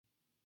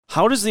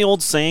How does the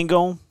old saying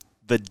go?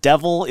 The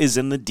devil is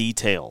in the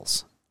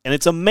details. And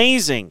it's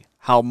amazing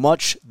how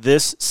much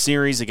this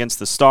series against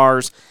the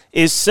Stars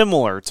is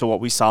similar to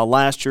what we saw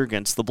last year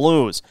against the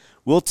Blues.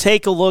 We'll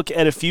take a look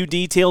at a few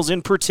details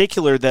in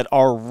particular that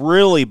are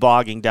really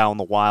bogging down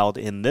the Wild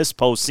in this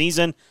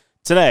postseason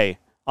today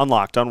on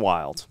Locked on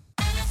Wild.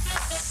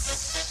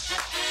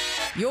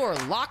 You're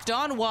Locked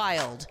on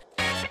Wild,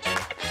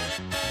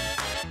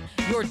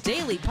 your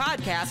daily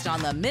podcast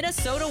on the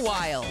Minnesota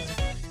Wild.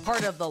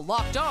 Part of the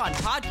Locked On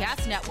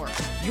Podcast Network,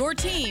 your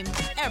team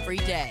every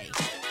day.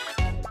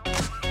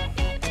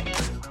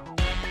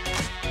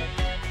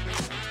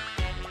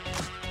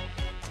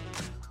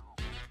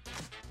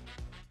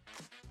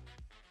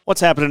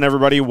 What's happening,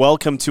 everybody?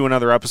 Welcome to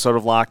another episode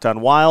of Locked on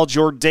Wild,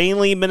 your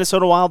daily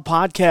Minnesota Wild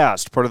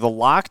podcast, part of the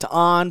Locked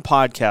On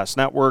Podcast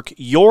Network,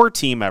 your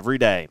team every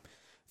day.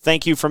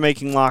 Thank you for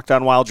making Locked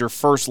on Wild your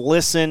first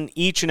listen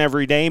each and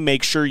every day.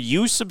 Make sure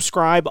you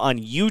subscribe on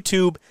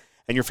YouTube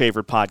and your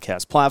favorite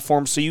podcast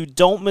platform so you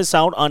don't miss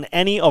out on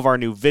any of our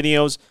new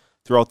videos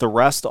throughout the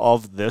rest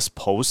of this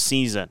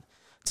postseason.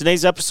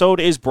 Today's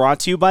episode is brought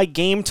to you by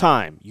Game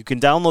Time. You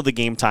can download the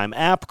Game Time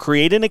app,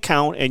 create an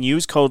account, and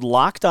use code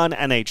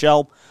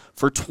LOCKEDONNHL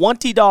for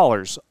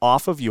 $20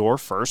 off of your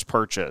first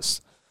purchase.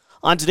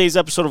 On today's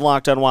episode of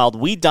Locked on Wild,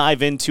 we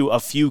dive into a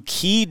few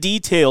key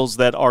details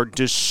that are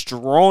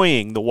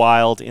destroying the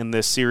Wild in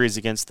this series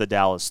against the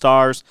Dallas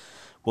Stars.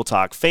 We'll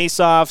talk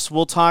faceoffs,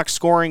 we'll talk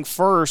scoring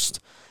first,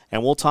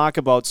 and we'll talk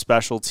about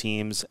special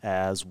teams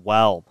as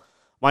well.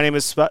 My name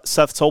is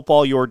Seth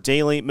Topol, your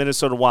daily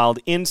Minnesota Wild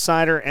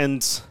insider,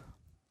 and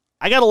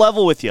I got to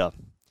level with you.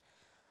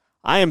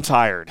 I am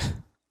tired.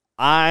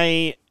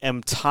 I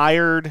am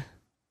tired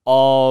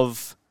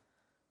of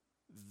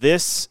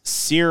this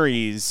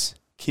series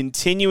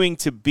continuing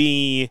to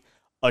be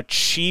a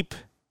cheap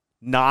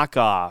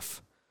knockoff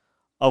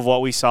of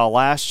what we saw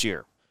last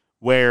year,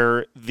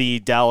 where the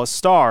Dallas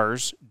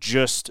Stars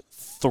just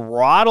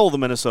throttle the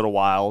Minnesota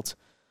Wild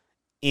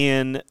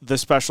in the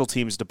special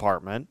teams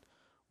department,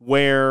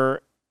 where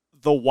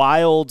the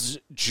Wilds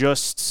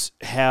just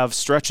have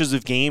stretches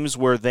of games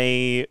where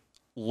they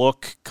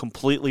look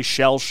completely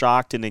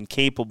shell-shocked and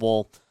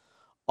incapable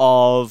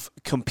of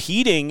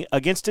competing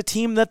against a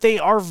team that they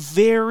are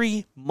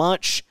very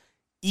much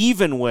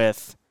even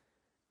with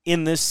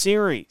in this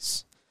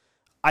series.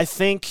 I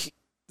think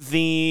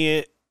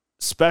the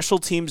special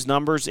teams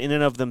numbers in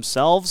and of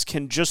themselves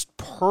can just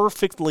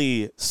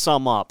perfectly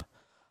sum up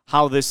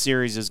how this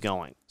series is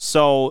going.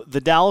 So the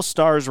Dallas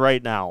Stars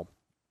right now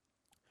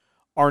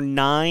are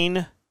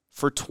 9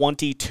 for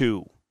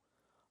 22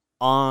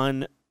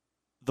 on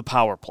the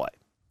power play.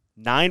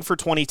 9 for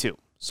 22.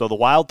 So the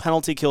Wild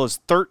penalty kill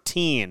is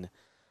 13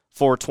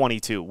 for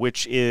 22,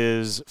 which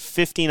is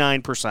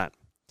 59%.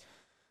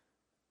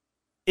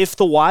 If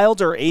the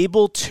Wild are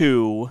able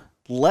to,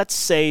 let's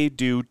say,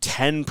 do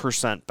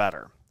 10%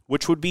 better,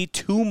 which would be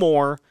 2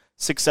 more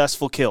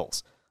successful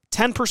kills.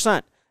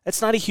 10%.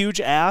 That's not a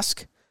huge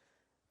ask.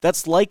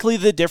 That's likely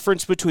the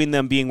difference between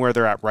them being where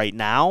they're at right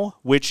now,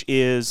 which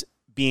is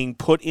being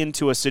put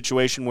into a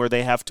situation where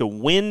they have to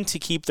win to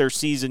keep their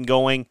season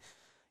going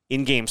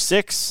in Game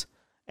 6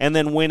 and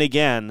then win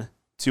again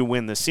to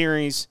win the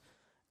series,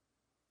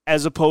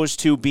 as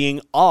opposed to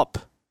being up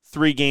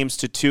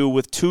 3-2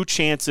 with 2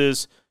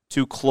 chances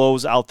to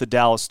close out the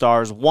Dallas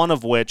Stars, one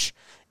of which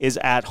is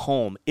at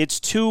home.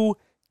 It's 2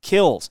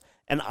 kills,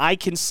 and I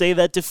can say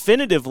that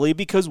definitively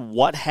because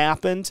what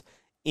happened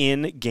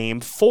in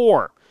Game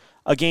 4?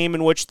 A game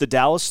in which the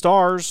Dallas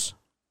Stars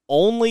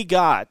only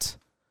got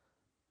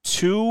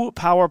 2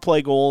 power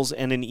play goals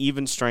and an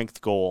even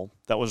strength goal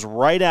that was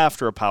right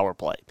after a power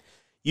play.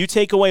 You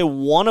take away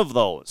one of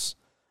those,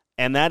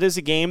 and that is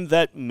a game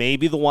that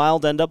maybe the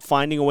Wild end up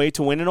finding a way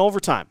to win in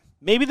overtime.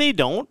 Maybe they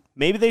don't.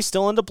 Maybe they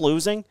still end up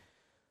losing.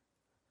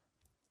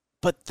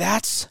 But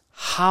that's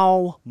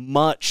how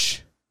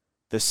much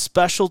the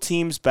special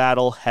teams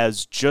battle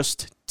has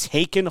just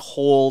taken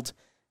hold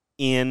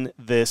in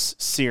this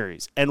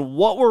series. And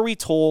what were we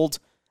told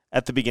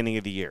at the beginning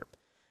of the year?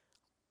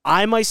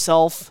 I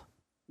myself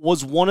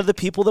was one of the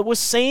people that was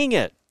saying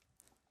it.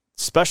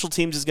 Special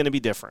teams is going to be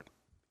different.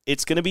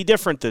 It's going to be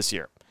different this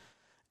year.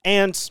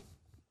 And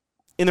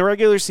in the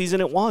regular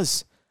season, it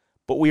was.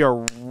 But we are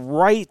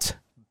right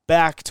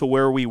back to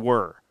where we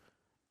were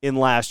in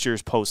last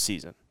year's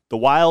postseason. The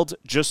Wild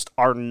just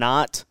are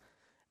not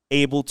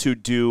able to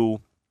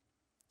do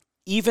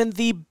even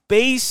the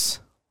base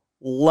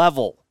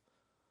level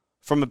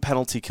from a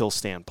penalty kill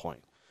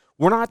standpoint.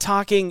 We're not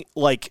talking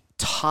like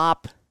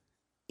top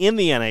in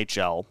the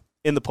NHL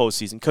in the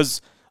postseason,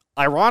 because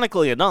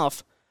ironically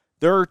enough,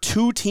 there are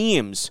 2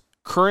 teams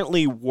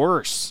currently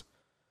worse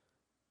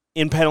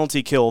in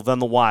penalty kill than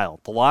the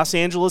Wild. The Los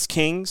Angeles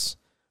Kings,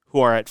 who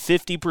are at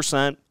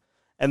 50%,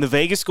 and the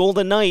Vegas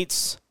Golden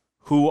Knights,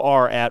 who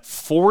are at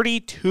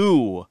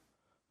 42%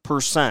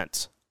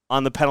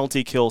 on the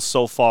penalty kill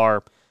so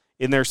far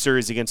in their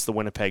series against the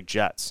Winnipeg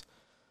Jets.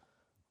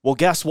 Well,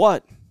 guess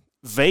what?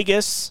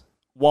 Vegas,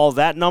 while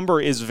that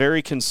number is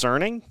very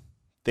concerning,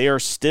 they are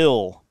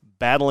still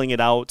battling it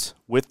out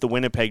with the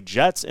Winnipeg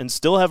Jets and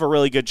still have a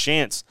really good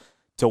chance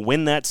to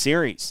win that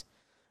series,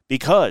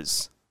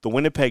 because the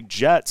Winnipeg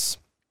Jets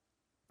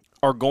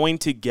are going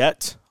to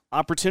get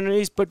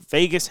opportunities, but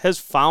Vegas has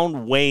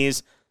found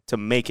ways to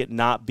make it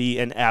not be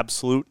an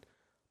absolute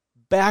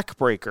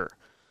backbreaker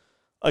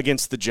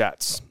against the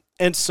Jets.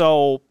 And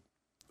so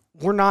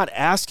we're not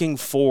asking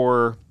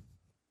for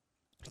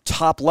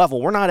top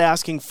level. We're not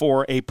asking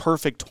for a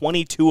perfect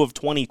 22 of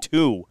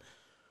 22.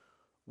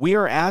 We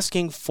are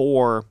asking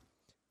for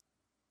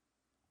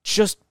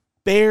just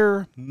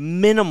bare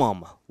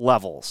minimum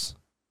levels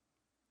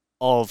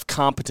of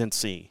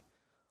competency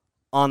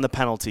on the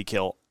penalty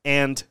kill,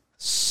 and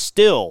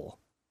still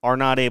are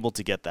not able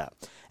to get that.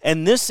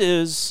 And this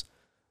is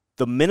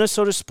the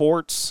Minnesota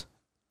sports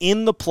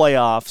in the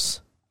playoffs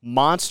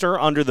monster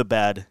under the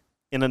bed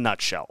in a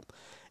nutshell,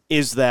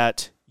 is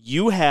that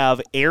you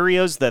have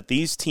areas that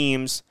these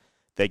teams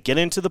that get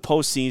into the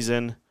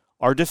postseason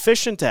are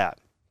deficient at.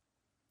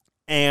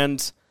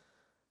 And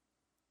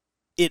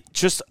it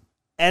just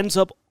ends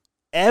up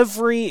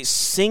every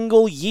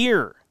single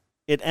year,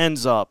 it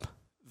ends up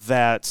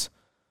that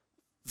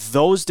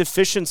those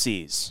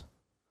deficiencies,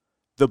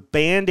 the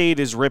Band-Aid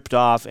is ripped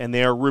off and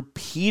they are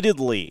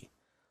repeatedly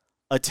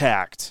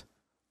attacked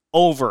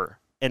over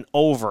and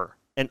over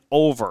and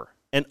over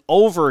and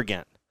over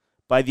again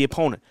by the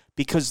opponent,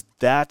 because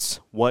that's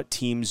what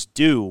teams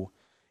do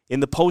in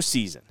the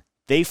postseason.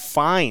 They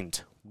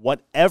find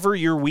whatever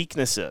your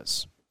weakness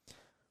is,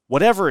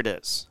 whatever it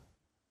is,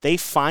 they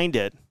find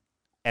it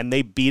and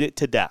they beat it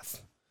to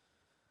death.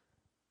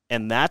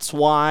 And that's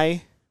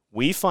why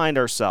we find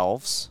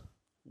ourselves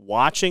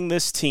watching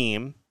this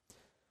team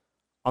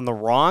on the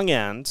wrong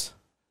end,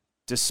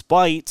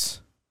 despite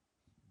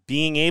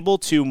being able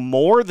to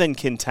more than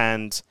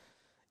contend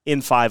in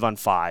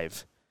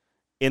 5-on-5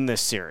 in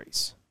this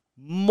series.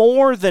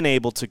 More than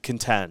able to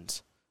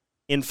contend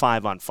in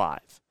 5-on-5.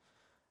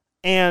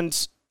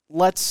 And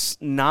let's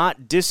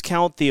not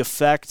discount the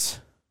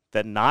effect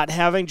that not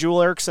having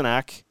Joel Eriksson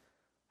Ek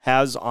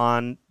has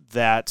on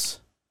that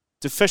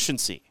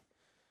deficiency.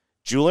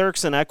 Joel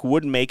Eriksson Ek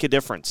would make a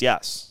difference,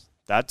 yes.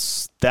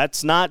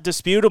 That's not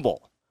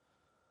disputable.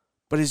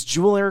 But is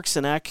Joel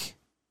Eriksson Ek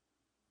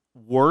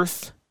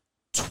worth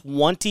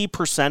 20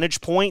 percentage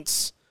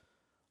points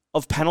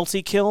of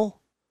penalty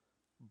kill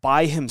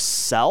by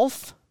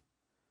himself?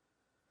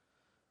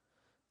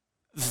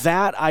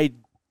 That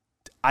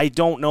I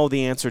don't know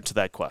the answer to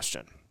that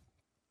question.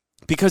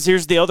 Because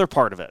here's the other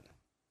part of it,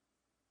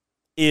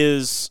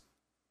 is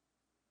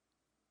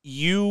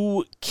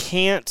you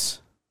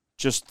can't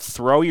just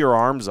throw your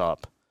arms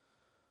up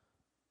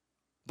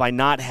by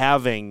not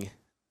having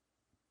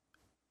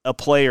a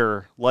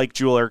player like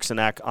Joel Eriksson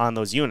Ek on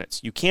those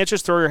units. You can't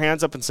just throw your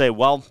hands up and say,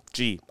 well,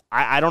 gee,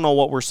 I don't know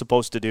what we're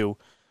supposed to do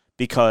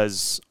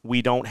because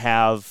we don't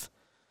have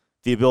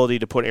the ability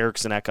to put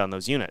Eriksson Ek on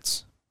those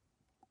units.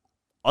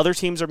 Other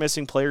teams are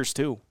missing players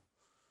too.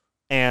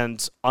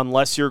 And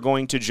unless you're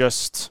going to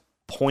just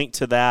point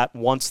to that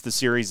once the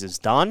series is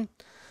done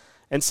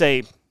and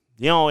say,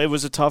 you know, it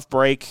was a tough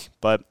break,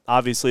 but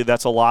obviously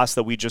that's a loss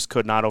that we just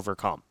could not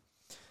overcome.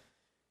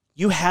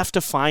 You have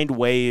to find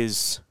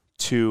ways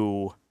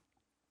to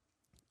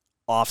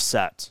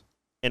offset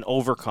and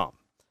overcome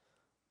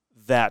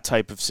that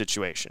type of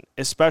situation,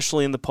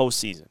 especially in the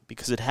postseason,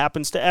 because it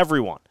happens to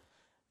everyone.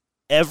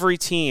 Every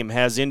team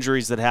has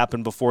injuries that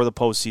happen before the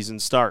postseason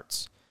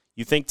starts.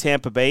 You think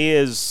Tampa Bay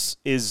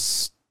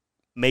is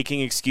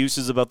making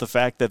excuses about the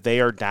fact that they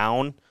are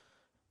down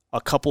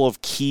a couple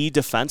of key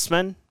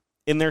defensemen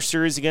in their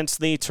series against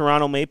the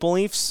Toronto Maple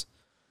Leafs?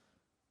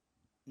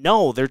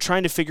 No, they're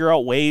trying to figure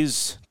out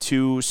ways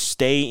to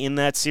stay in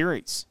that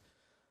series.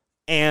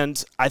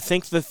 And I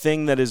think the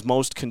thing that is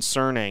most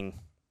concerning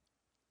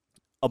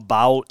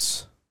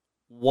about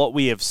what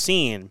we have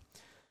seen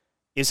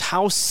is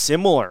how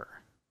similar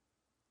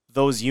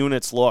those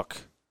units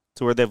look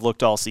to where they've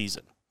looked all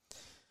season.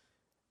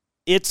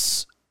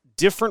 It's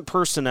different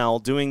personnel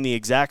doing the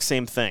exact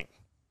same thing,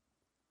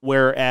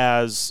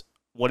 whereas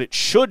what it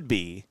should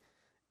be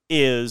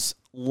is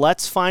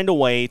let's find a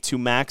way to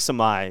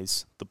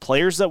maximize the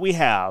players that we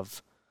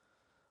have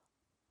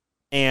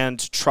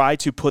and try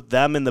to put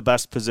them in the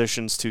best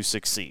positions to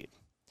succeed.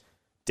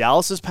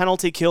 Dallas's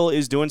penalty kill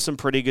is doing some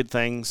pretty good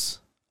things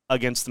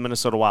against the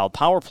Minnesota Wild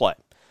power play.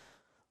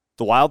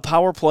 The Wild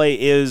power play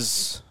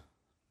is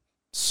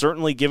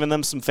certainly giving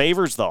them some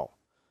favors, though,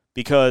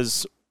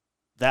 because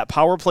that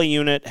power play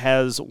unit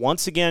has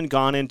once again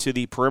gone into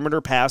the perimeter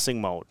passing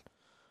mode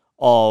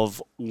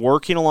of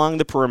working along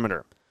the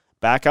perimeter,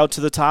 back out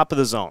to the top of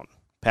the zone,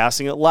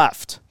 passing it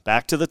left,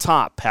 back to the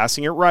top,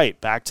 passing it right,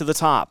 back to the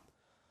top.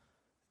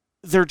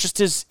 There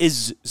just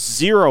is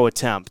zero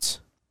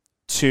attempt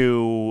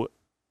to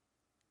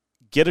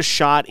get a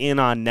shot in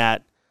on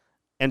net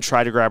and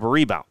try to grab a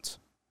rebound.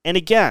 And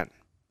again,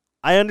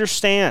 I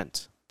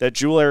understand that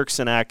Joel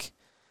Eriksson Ek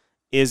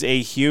is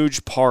a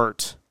huge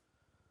part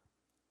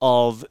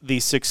of the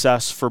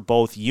success for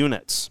both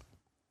units.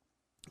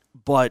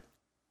 But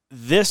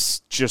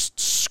this just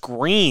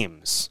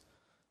screams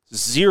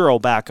Zero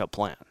backup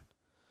plan.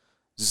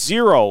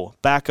 Zero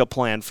backup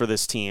plan for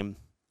this team.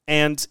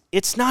 And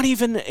it's not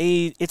even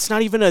a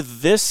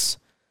this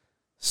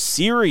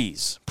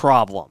series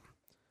problem.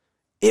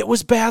 It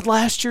was bad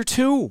last year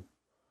too.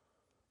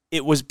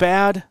 It was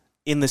bad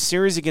in the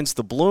series against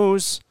the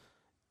Blues.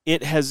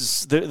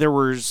 There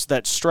was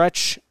that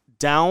stretch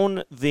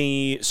down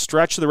the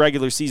stretch of the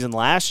regular season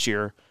last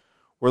year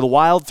where the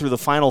Wild, through the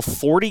final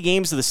 40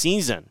 games of the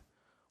season,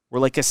 were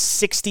like a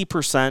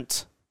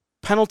 60%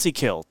 penalty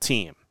kill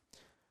team.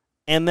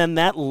 And then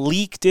that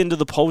leaked into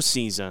the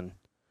postseason,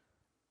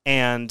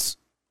 and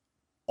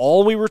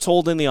all we were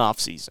told in the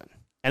offseason,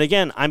 and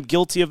again, I'm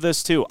guilty of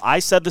this too. I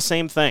said the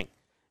same thing.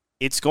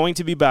 It's going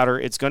to be better.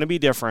 It's going to be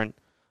different.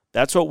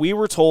 That's what we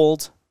were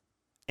told,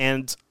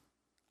 and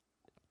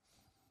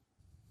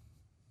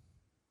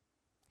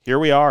here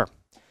we are.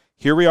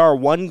 Here we are,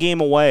 one game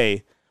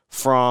away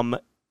from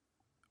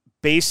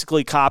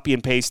basically copy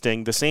and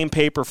pasting the same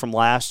paper from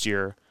last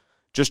year,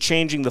 just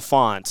changing the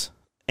font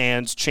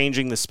and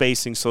changing the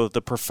spacing so that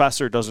the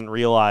professor doesn't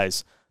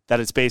realize that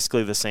it's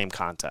basically the same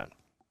content.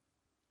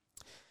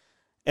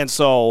 And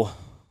so,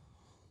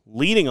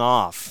 leading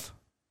off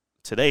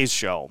today's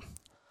show,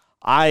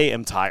 I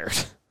am tired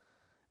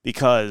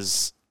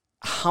because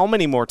how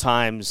many more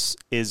times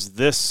is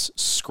this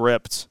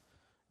script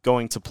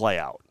going to play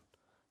out?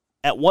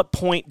 At what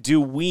point do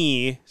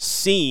we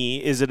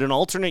see, is it an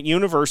alternate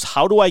universe?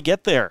 How do I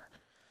get there?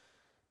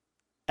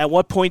 At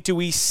what point do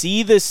we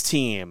see this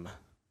team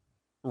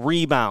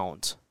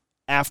rebound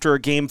after a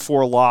Game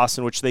 4 loss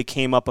in which they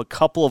came up a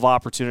couple of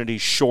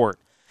opportunities short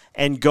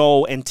and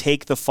go and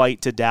take the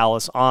fight to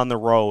Dallas on the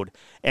road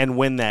and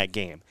win that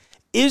game?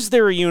 Is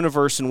there a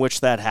universe in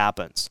which that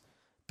happens?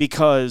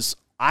 Because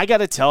I got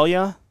to tell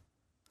you,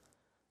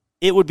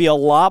 it would be a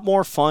lot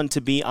more fun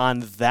to be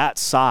on that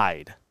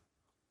side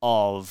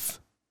of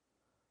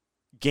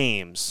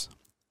games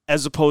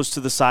as opposed to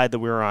the side that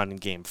we were on in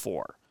Game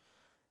 4.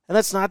 And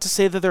that's not to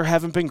say that there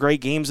haven't been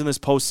great games in this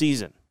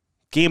postseason.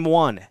 Game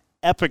 1,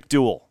 epic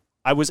duel.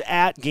 I was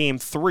at Game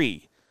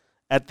 3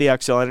 at the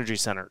Xcel Energy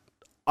Center.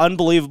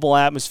 Unbelievable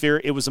atmosphere.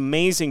 It was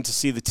amazing to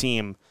see the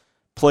team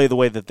play the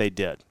way that they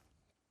did.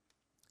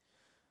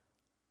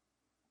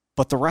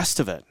 But the rest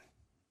of it,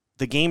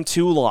 the Game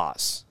 2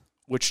 loss,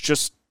 which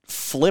just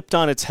flipped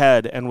on its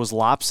head and was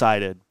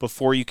lopsided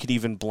before you could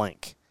even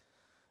blink.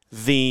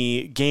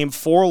 The Game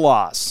 4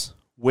 loss,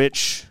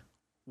 which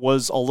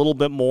was a little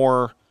bit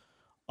more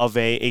of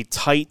a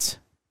tight,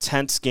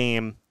 tense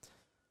game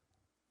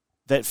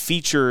that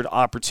featured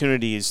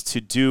opportunities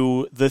to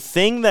do the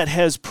thing that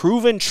has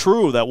proven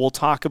true that we'll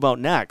talk about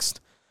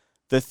next.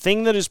 The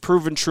thing that has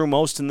proven true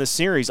most in this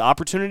series,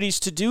 opportunities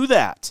to do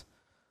that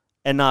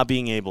and not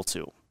being able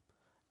to.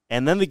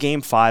 And then the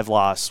Game 5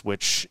 loss,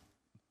 which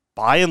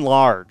by and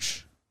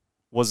large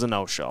was a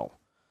no-show.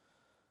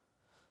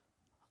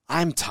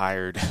 I'm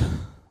tired.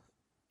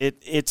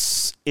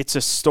 It's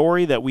a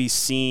story that we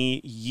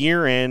see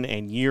year in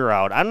and year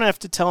out. I don't have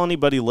to tell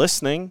anybody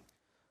listening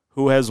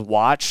who has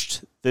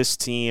watched this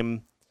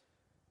team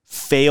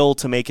fail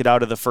to make it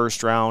out of the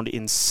first round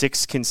in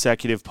 6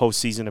 consecutive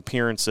postseason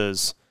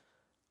appearances,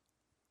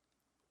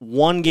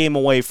 one game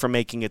away from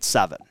making it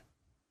 7.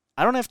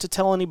 I don't have to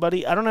tell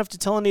anybody. I don't have to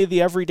tell any of the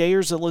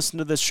everydayers that listen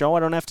to this show. I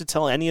don't have to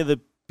tell any of the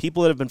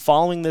people that have been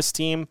following this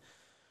team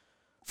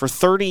for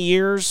 30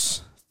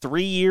 years,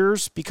 3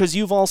 years, because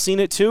you've all seen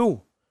it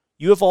too.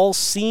 You have all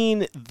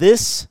seen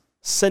this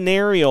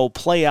scenario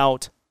play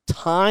out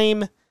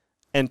time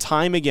and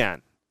time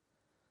again.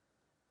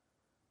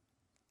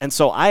 And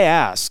so I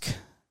ask,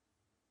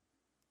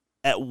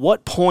 at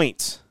what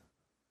point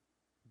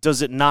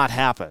does it not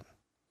happen?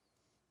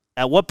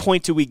 At what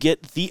point do we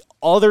get the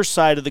other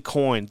side of the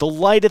coin, the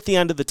light at the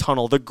end of the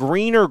tunnel, the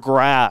greener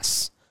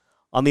grass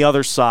on the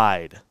other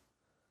side?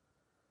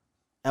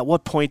 At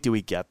what point do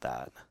we get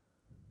that?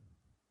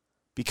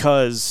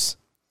 Because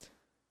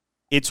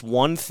it's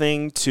one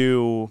thing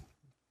to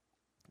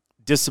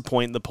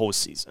disappoint in the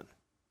postseason,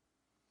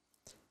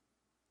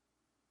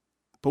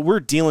 but we're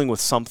dealing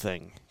with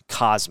something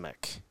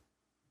cosmic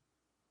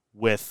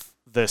with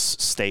this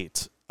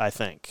state, I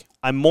think.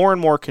 I'm more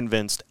and more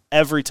convinced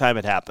every time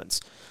it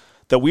happens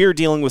that we are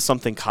dealing with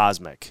something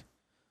cosmic,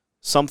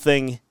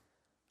 something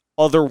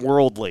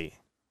otherworldly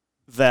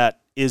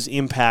that is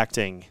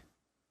impacting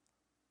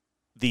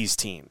these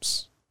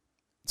teams.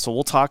 So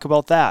we'll talk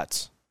about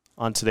that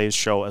on today's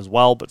show as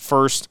well. But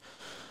first,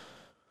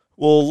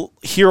 we'll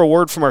hear a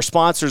word from our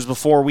sponsors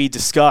before we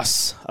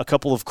discuss a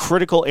couple of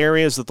critical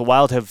areas that the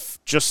Wild have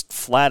just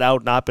flat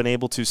out not been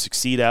able to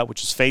succeed at,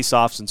 which is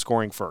face-offs and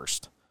scoring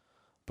first.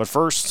 But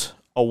first,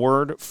 a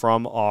word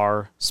from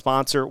our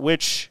sponsor,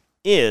 which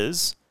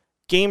is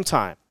Game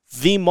Time.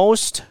 The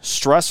most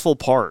stressful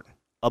part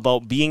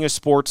about being a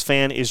sports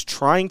fan is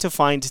trying to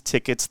find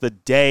tickets the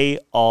day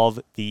of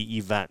the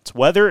event,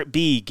 whether it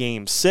be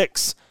Game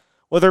 6,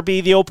 whether it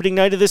be the opening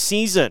night of the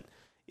season.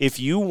 If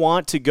you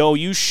want to go,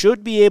 you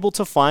should be able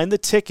to find the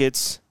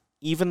tickets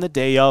even the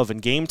day of,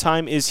 and Game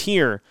Time is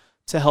here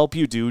to help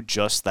you do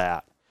just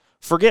that.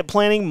 Forget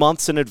planning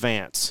months in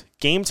advance.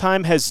 Game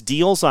Time has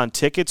deals on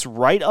tickets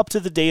right up to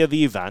the day of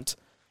the event.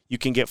 You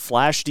can get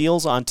flash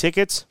deals on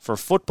tickets for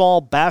football,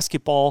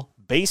 basketball,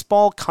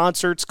 baseball,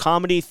 concerts,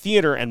 comedy,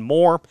 theater, and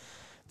more.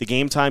 The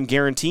Game Time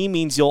guarantee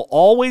means you'll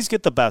always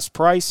get the best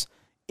price.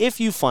 If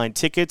you find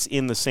tickets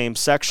in the same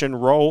section,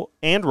 row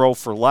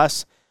for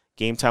less,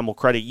 Game Time will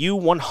credit you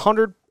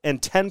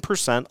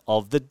 110%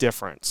 of the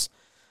difference.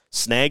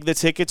 Snag the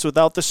tickets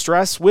without the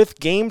stress with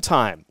Game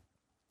Time.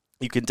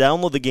 You can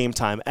download the Game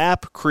Time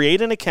app,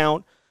 create an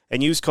account,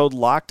 and use code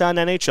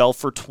LOCKEDONNHL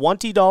for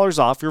 $20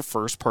 off your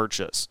first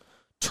purchase.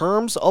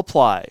 Terms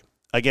apply.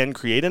 Again,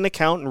 create an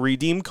account and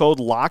redeem code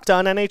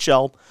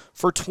LOCKEDONNHL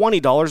for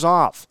 $20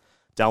 off.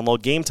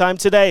 Download Game Time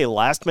today.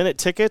 Last-minute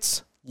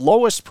tickets,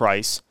 lowest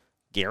price,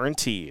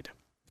 guaranteed.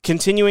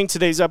 Continuing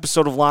today's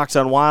episode of Locked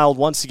On Wild,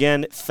 once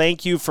again,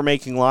 thank you for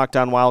making Locked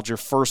On Wild your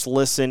first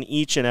listen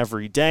each and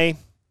every day.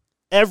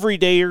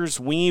 Everydayers,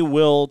 we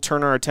will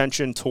turn our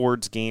attention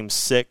towards Game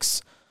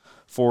 6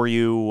 for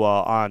you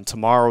on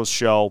tomorrow's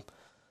show,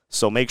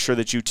 so make sure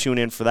that you tune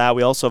in for that.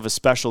 We also have a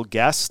special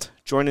guest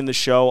joining the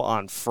show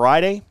on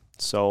Friday,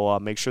 so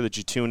make sure that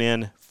you tune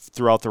in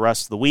throughout the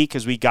rest of the week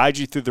as we guide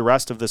you through the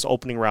rest of this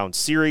opening round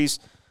series.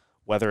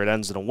 Whether it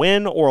ends in a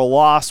win or a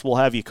loss, we'll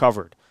have you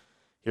covered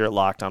here at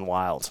Locked On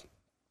Wild.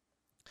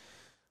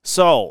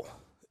 So,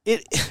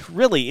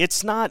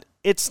 it's not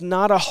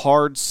a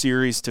hard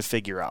series to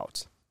figure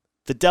out.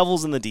 The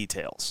devil's in the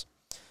details.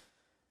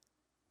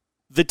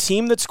 The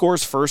team that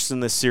scores first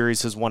in this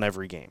series has won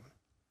every game.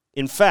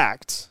 In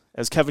fact,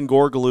 as Kevin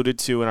Gorg alluded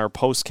to in our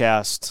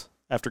postcast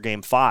after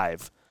Game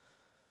 5,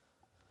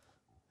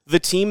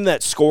 the team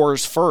that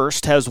scores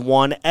first has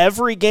won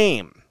every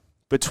game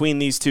between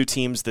these two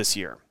teams this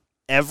year.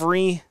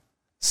 Every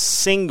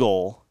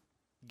single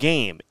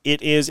game.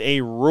 It is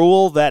a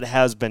rule that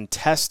has been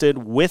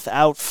tested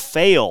without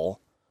fail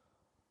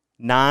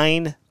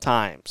 9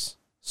 times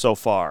so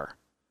far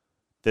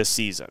this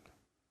season.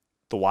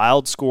 The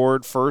Wild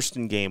scored first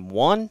in Game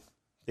 1.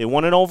 They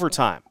won in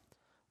overtime.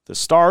 The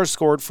Stars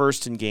scored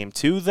first in Game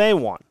 2. They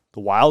won. The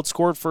Wild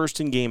scored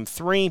first in Game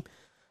 3.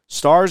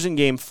 Stars in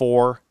Game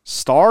 4.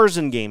 Stars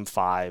in Game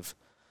 5.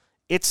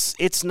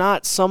 It's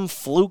not some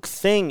fluke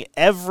thing.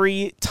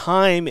 Every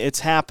time it's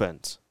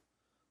happened,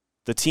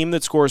 the team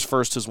that scores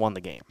first has won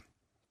the game.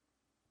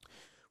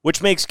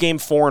 Which makes Game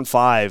 4 and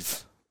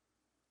 5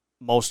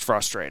 most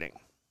frustrating.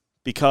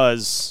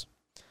 Because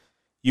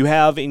you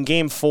have in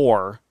Game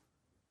 4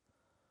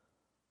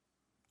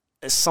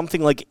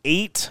 something like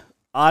 8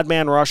 odd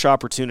man rush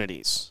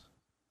opportunities.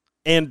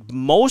 And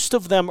most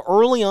of them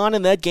early on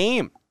in that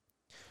game.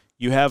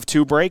 You have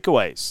 2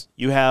 breakaways.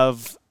 You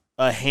have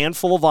a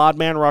handful of odd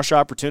man rush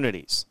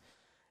opportunities.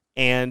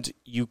 And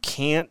you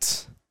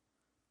can't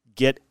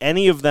get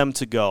any of them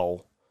to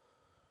go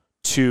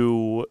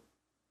to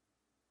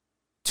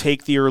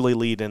take the early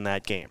lead in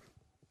that game.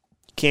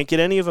 You can't get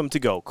any of them to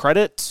go.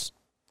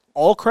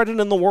 All credit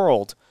in the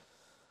world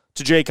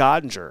to Jake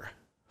Oettinger,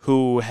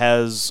 who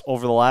has,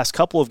 over the last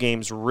couple of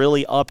games,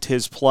 really upped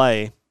his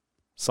play,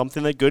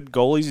 something that good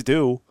goalies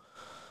do,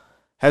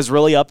 has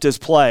really upped his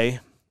play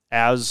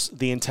as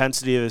the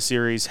intensity of the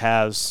series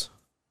has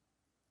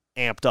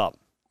amped up.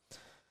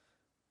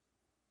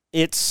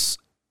 It's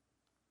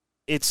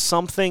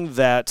something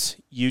that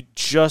you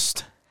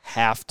just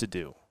have to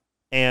do.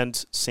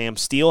 And Sam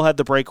Steele had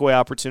the breakaway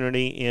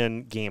opportunity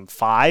in Game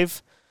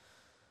 5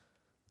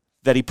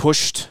 that he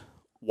pushed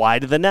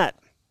wide of the net.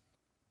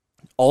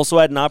 Also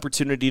had an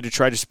opportunity to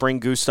try to spring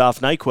Gustav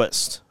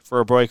Nyquist for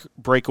a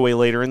breakaway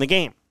later in the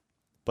game.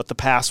 But the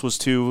pass was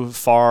too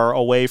far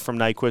away from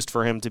Nyquist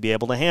for him to be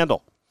able to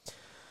handle.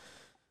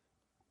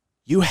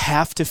 You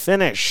have to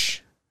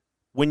finish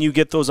when you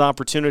get those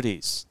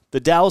opportunities. The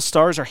Dallas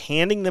Stars are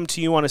handing them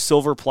to you on a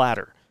silver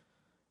platter.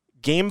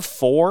 Game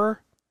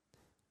 4,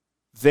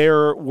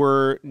 there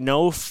were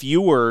no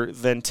fewer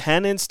than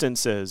 10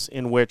 instances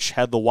in which,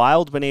 had the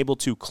Wild been able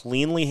to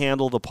cleanly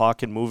handle the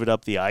puck and move it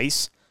up the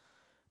ice,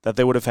 that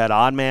they would have had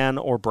odd man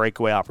or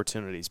breakaway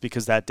opportunities.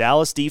 Because that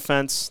Dallas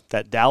defense,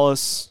 that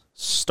Dallas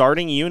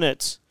starting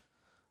unit,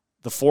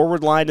 the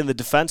forward line and the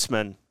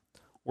defensemen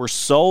were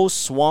so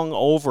swung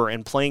over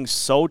and playing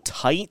so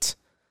tight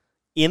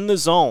in the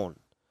zone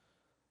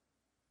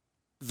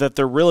that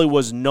there really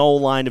was no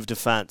line of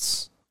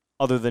defense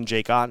other than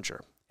Jake Oettinger.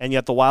 And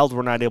yet the Wild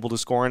were not able to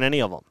score in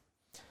any of them.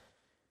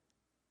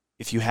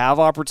 If you have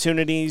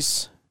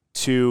opportunities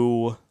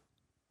to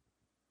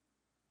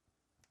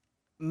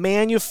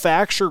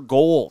manufacture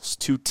goals,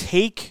 to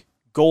take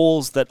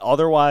goals that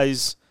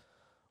otherwise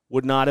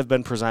would not have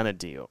been presented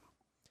to you,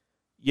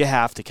 you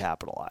have to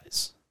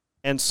capitalize.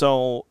 And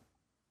so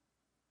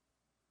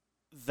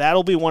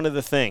that'll be one of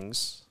the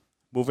things,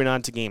 moving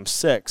on to Game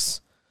 6,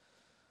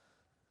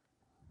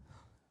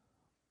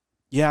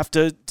 you have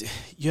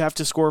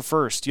to score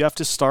first. You have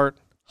to start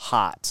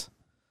hot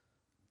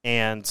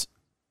and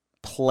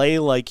play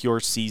like your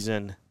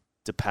season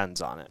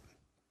depends on it.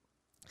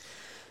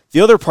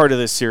 The other part of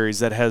this series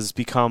that has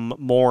become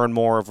more and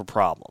more of a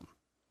problem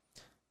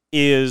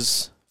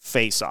is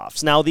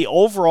face-offs. Now, the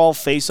overall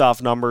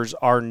face-off numbers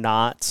are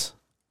not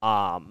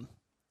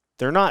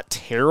They're not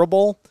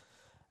terrible.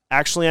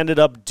 Actually ended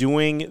up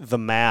doing the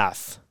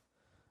math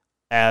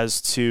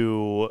as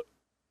to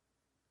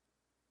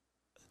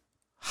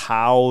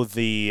how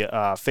the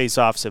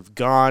face-offs have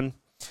gone.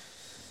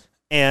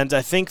 And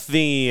I think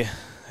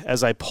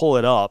as I pull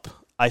it up,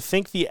 I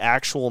think the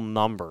actual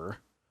number,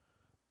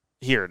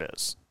 here it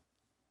is.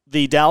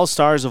 The Dallas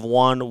Stars have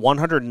won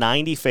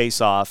 190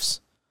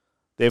 face-offs.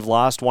 They've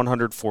lost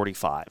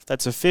 145.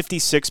 That's a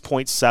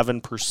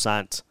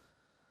 56.7%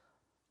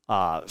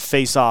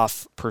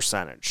 face-off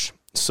percentage.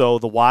 So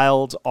the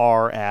Wild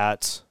are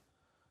at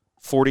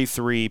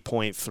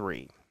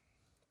 43.3.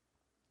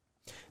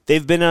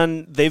 They've been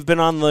on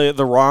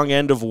the wrong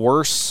end of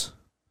worse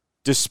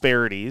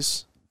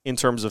disparities in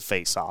terms of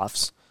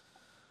face-offs.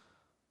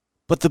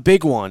 But the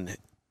big one,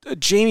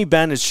 Jamie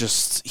Benn has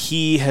just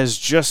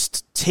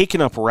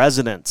taken up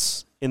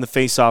residence in the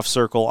face-off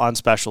circle on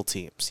special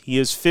teams. He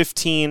is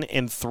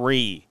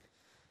 15-3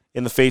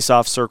 in the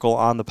face-off circle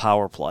on the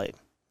power play.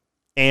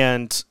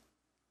 And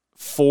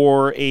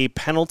for a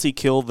penalty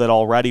kill that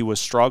already was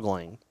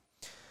struggling,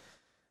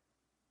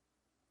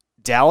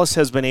 Dallas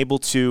has been able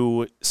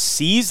to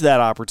seize that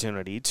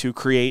opportunity to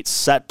create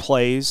set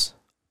plays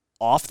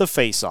off the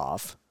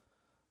face-off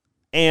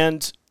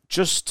and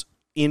just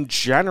in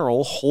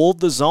general hold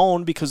the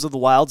zone because of the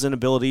Wild's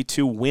inability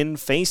to win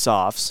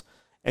face-offs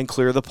and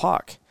clear the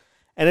puck.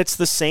 And it's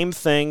the same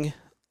thing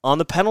on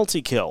the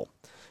penalty kill.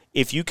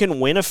 If you can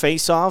win a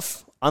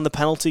face-off on the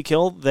penalty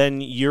kill,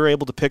 then you're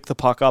able to pick the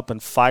puck up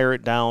and fire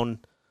it down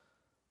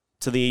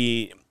to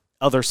the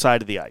other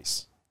side of the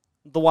ice.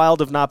 The Wild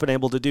have not been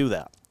able to do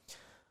that.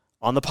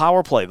 On the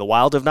power play, the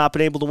Wild have not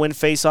been able to win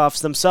face-offs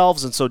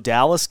themselves, and so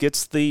Dallas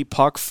gets the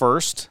puck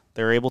first.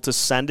 They're able to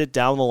send it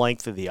down the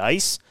length of the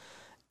ice,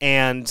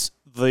 and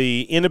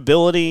the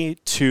inability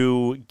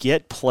to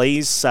get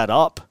plays set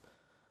up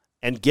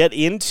and get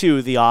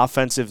into the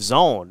offensive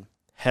zone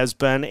has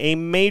been a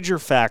major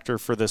factor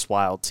for this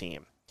Wild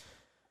team.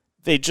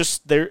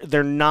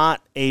 They're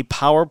not a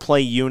power play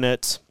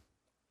unit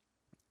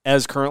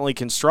as currently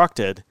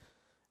constructed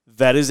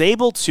that is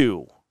able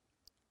to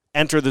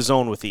enter the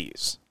zone with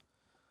ease.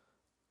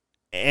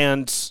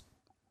 And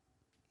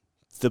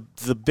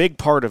the big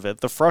part of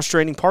it, the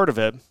frustrating part of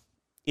it,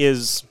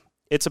 is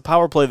it's a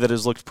power play that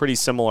has looked pretty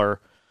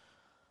similar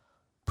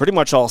pretty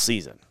much all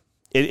season.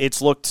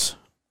 It's looked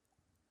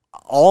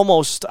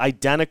almost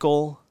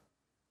identical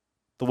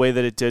the way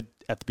that it did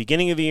at the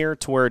beginning of the year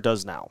to where it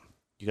does now.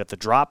 You got the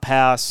drop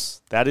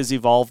pass. That has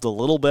evolved a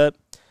little bit,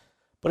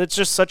 but it's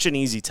just such an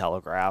easy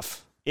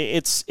telegraph.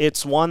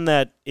 It's one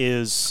that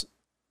is,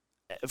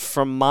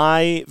 from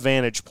my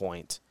vantage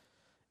point,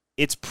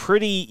 it's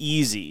pretty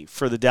easy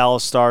for the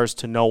Dallas Stars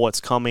to know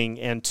what's coming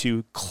and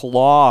to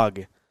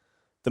clog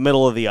the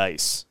middle of the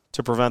ice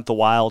to prevent the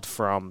Wild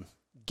from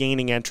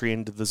gaining entry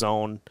into the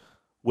zone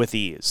with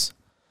ease.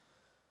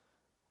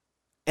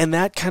 And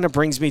that kind of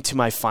brings me to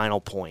my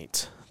final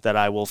point that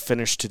I will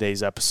finish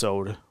today's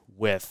episode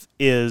with,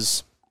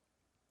 is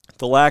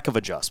the lack of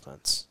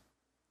adjustments.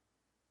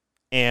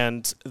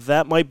 And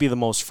that might be the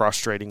most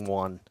frustrating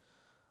one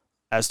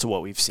as to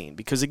what we've seen.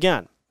 Because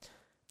again,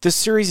 this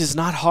series is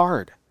not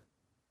hard.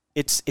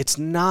 It's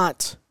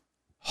not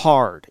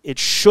hard. It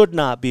should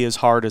not be as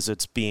hard as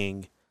it's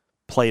being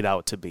played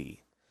out to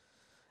be.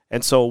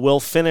 And so we'll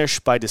finish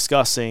by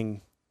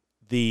discussing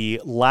the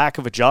lack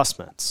of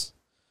adjustments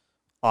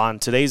on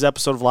today's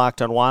episode of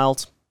Locked on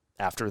Wild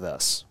after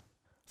this.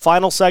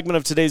 Final segment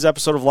of today's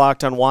episode of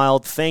Locked on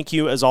Wild. Thank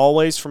you, as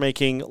always, for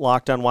making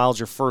Locked on Wild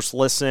your first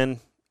listen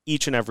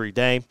each and every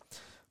day.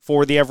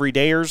 For the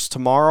everydayers,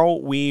 tomorrow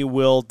we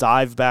will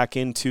dive back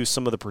into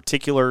some of the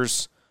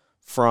particulars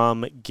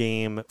from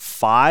Game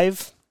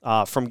 5,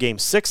 from Game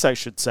 6, I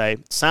should say.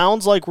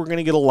 Sounds like we're going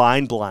to get a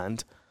line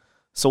blend,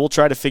 so we'll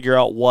try to figure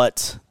out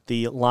what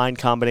the line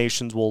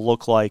combinations will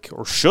look like,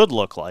 or should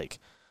look like,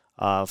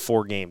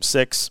 for Game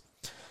 6.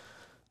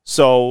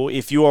 So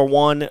if you are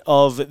one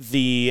of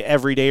the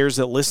everydayers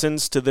that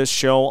listens to this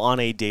show on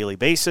a daily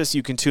basis,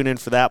 you can tune in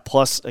for that.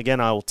 Plus, again,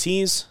 I will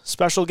tease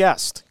special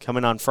guest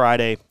coming on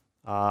Friday,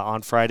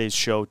 on Friday's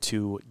show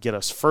to get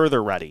us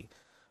further ready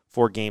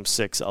for Game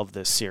 6 of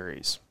this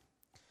series.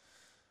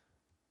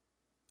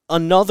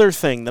 Another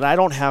thing that I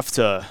don't have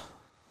to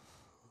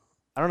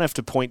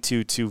point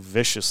to too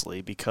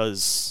viciously,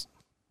 because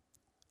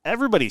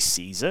everybody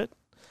sees it.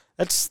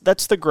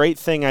 That's the great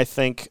thing, I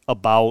think,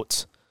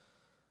 about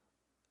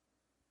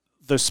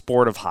the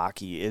sport of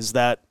hockey, is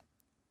that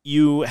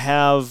you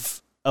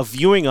have a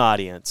viewing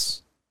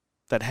audience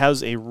that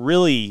has a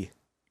really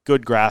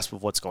good grasp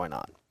of what's going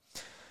on.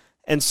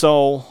 And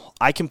so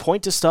I can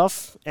point to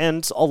stuff,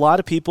 and a lot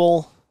of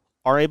people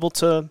are able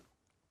to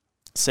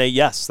say,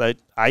 yes, that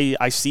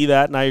I see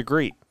that and I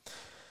agree.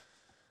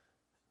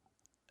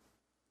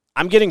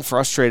 I'm getting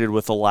frustrated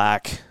with the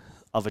lack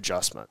of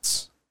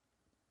adjustments.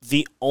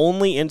 The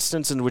only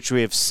instance in which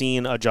we have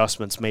seen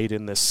adjustments made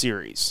in this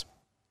series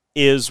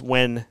is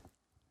when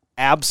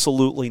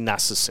absolutely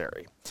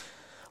necessary.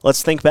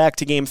 Let's think back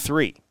to Game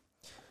 3.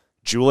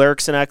 Joel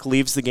Eriksson Ek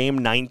leaves the game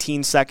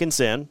 19 seconds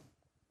in.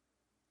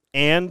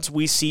 And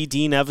we see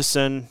Dean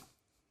Evison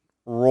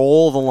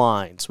roll the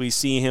lines. We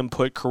see him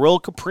put Kirill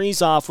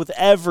Kaprizov with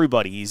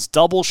everybody. He's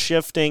double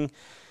shifting.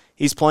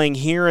 He's playing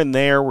here and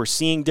there. We're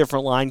seeing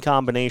different line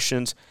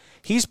combinations.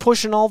 He's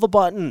pushing all the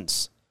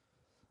buttons.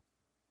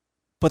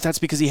 But that's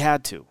because he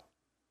had to.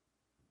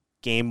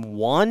 Game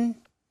 1,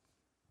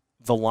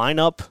 the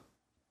lineup,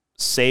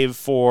 save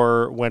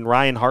for when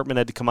Ryan Hartman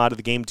had to come out of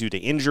the game due to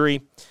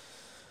injury,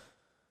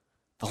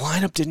 the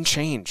lineup didn't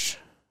change.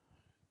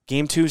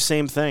 Game 2,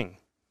 same thing.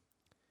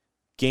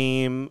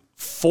 Game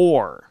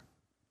 4,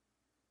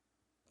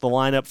 the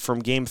lineup from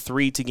Game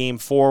 3 to Game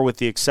 4, with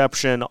the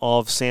exception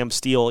of Sam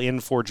Steele in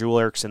for Joel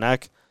Eriksson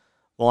Ek,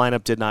 the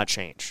lineup did not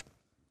change.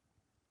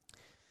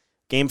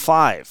 Game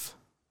 5,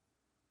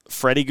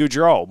 Freddie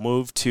Gaudreau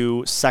moved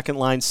to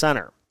second-line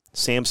center.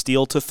 Sam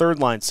Steele to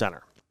third-line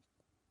center.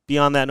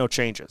 Beyond that, no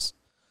changes.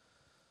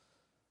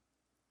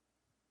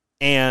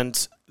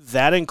 And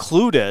that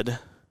included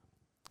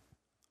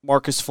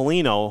Marcus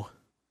Foligno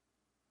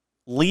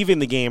leaving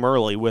the game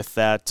early with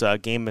that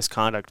game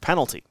misconduct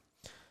penalty.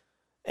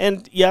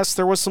 And yes,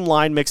 there was some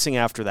line mixing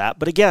after that,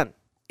 but again,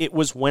 it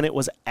was when it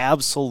was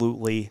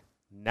absolutely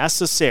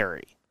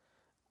necessary.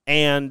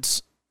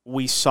 And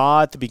we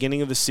saw at the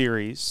beginning of the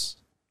series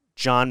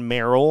John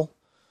Merrill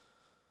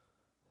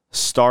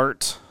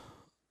start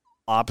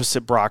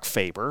opposite Brock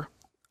Faber.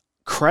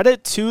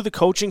 Credit to the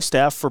coaching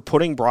staff for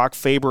putting Brock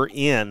Faber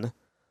in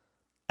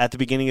at the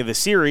beginning of the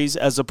series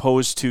as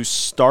opposed to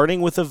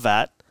starting with a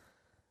vet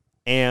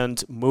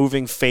and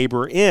moving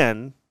Faber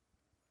in.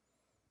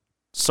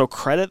 So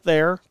credit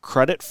there,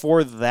 credit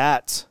for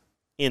that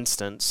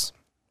instance,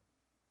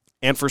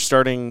 and for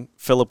starting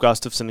Philip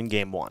Gustafsson in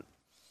Game 1.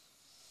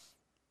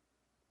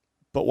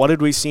 But what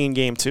did we see in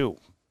Game 2?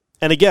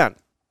 And again,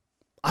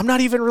 I'm not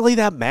even really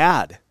that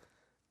mad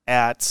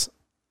at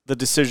the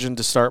decision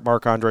to start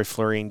Marc-Andre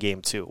Fleury in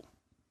Game 2,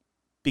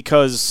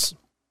 because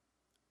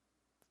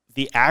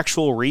the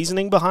actual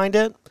reasoning behind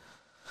it,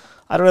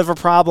 I don't have a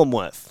problem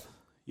with.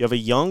 You have a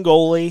young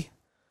goalie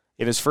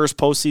in his first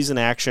postseason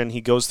action.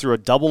 He goes through a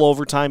double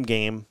overtime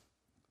game.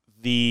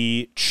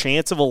 The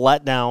chance of a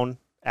letdown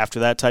after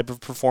that type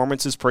of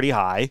performance is pretty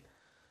high.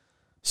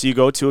 So you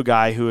go to a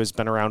guy who has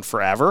been around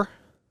forever.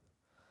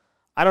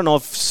 I don't know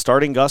if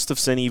starting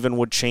Gustafsson even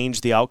would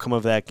change the outcome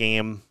of that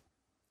game.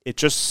 It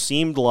just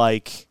seemed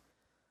like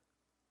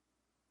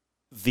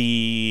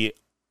the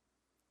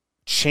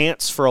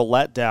chance for a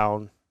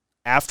letdown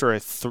after a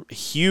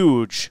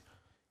huge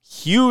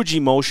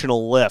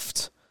emotional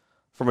lift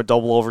from a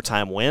double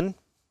overtime win,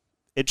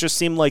 it just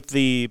seemed like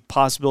the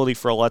possibility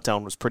for a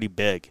letdown was pretty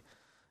big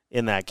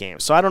in that game.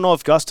 So I don't know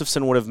if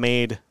Gustafsson would have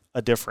made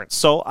a difference.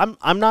 So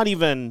I'm not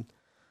even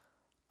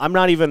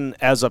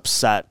as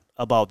upset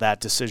about that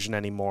decision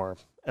anymore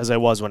as I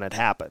was when it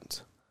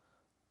happened.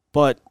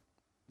 But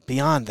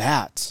beyond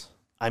that,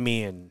 I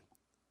mean,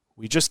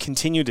 we just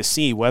continue to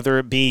see, whether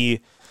it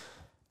be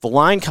the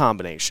line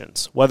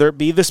combinations, whether it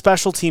be the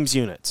special teams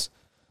units,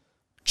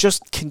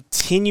 just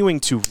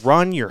continuing to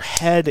run your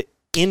head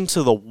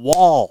into the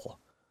wall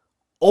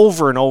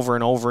over and over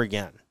and over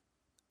again,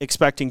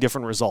 expecting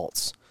different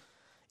results.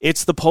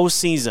 It's the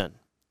postseason.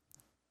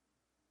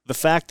 The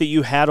fact that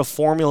you had a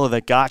formula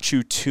that got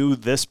you to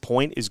this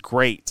point is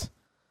great,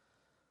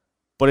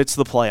 but it's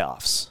the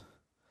playoffs.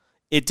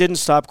 It didn't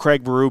stop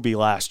Craig Berube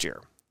last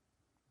year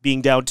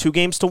being down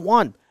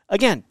 2-1.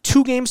 Again,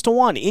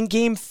 2-1 in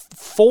Game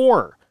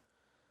 4,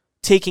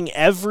 taking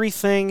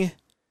everything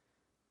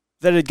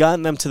that had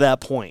gotten them to that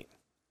point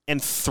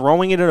and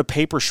throwing it in a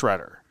paper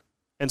shredder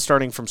and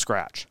starting from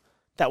scratch.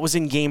 That was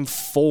in Game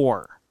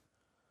 4.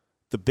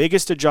 The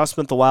biggest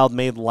adjustment the Wild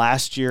made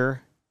last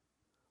year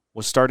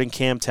was starting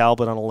Cam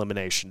Talbot on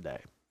Elimination Day.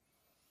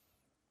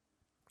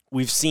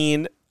 We've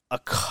seen a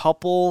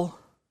couple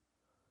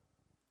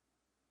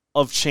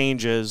of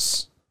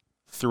changes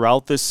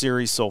throughout this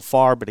series so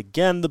far, but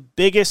again, the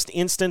biggest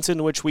instance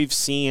in which we've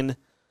seen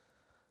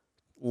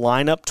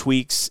lineup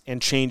tweaks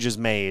and changes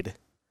made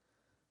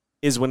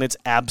is when it's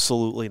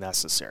absolutely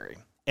necessary.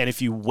 And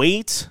if you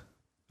wait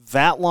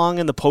that long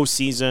in the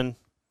postseason,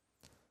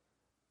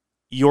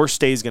 your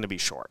stay is going to be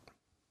short.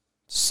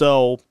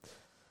 So,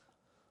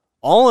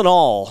 all in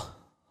all,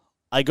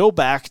 I go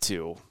back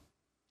to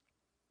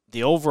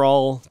the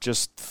overall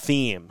just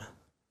theme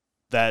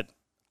that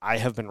I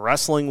have been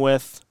wrestling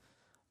with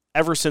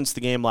ever since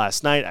the game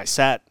last night. I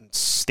sat and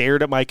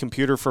stared at my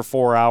computer for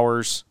 4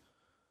 hours,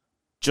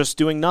 just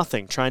doing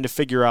nothing, trying to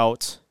figure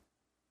out,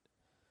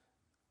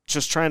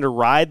 just trying to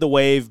ride the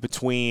wave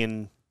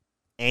between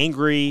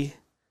angry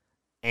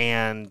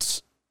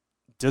and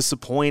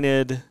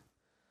disappointed,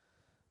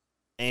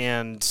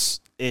 and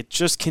it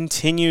just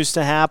continues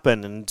to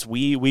happen. And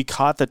we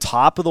caught the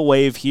top of the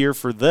wave here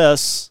for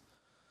this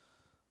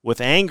with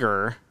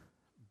anger,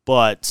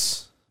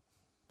 but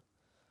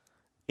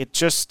it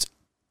just,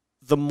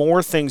 the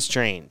more things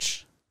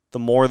change, the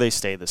more they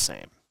stay the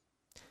same.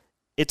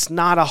 It's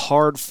not a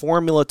hard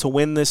formula to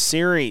win this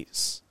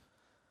series.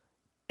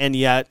 And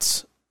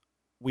yet,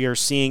 we are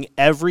seeing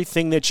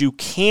everything that you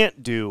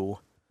can't do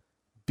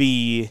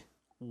be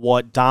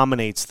what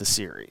dominates the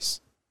series.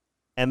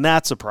 And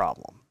that's a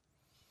problem.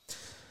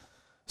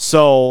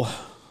 So,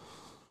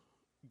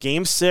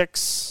 Game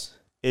 6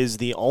 is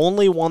the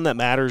only one that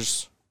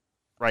matters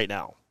right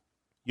now.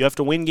 You have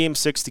to win Game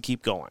 6 to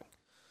keep going.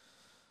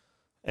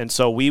 And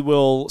so we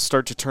will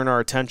start to turn our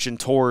attention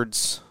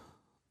towards,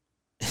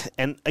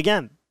 and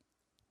again,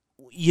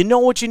 you know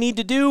what you need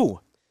to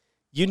do.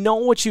 You know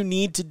what you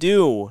need to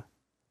do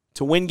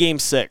to win Game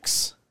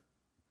 6.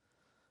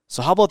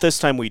 So how about this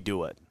time we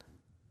do it?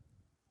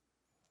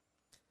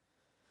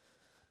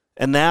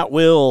 And that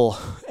will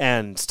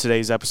end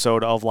today's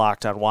episode of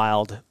Locked on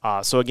Wild.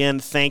 So again,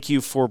 thank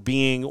you for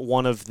being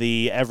one of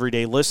the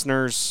everyday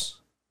listeners.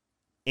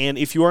 And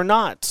if you are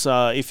not,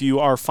 if you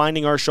are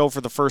finding our show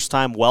for the first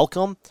time,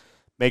 welcome.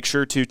 Make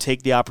sure to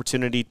take the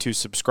opportunity to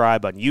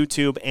subscribe on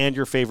YouTube and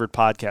your favorite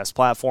podcast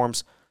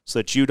platforms so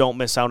that you don't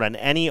miss out on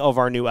any of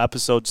our new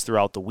episodes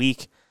throughout the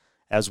week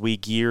as we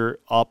gear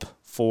up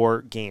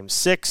for Game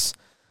 6.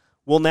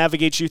 We'll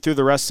navigate you through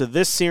the rest of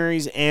this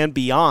series and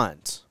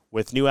beyond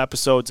with new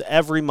episodes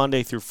every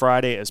Monday through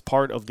Friday as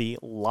part of the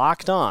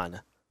Locked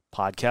On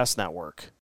Podcast Network.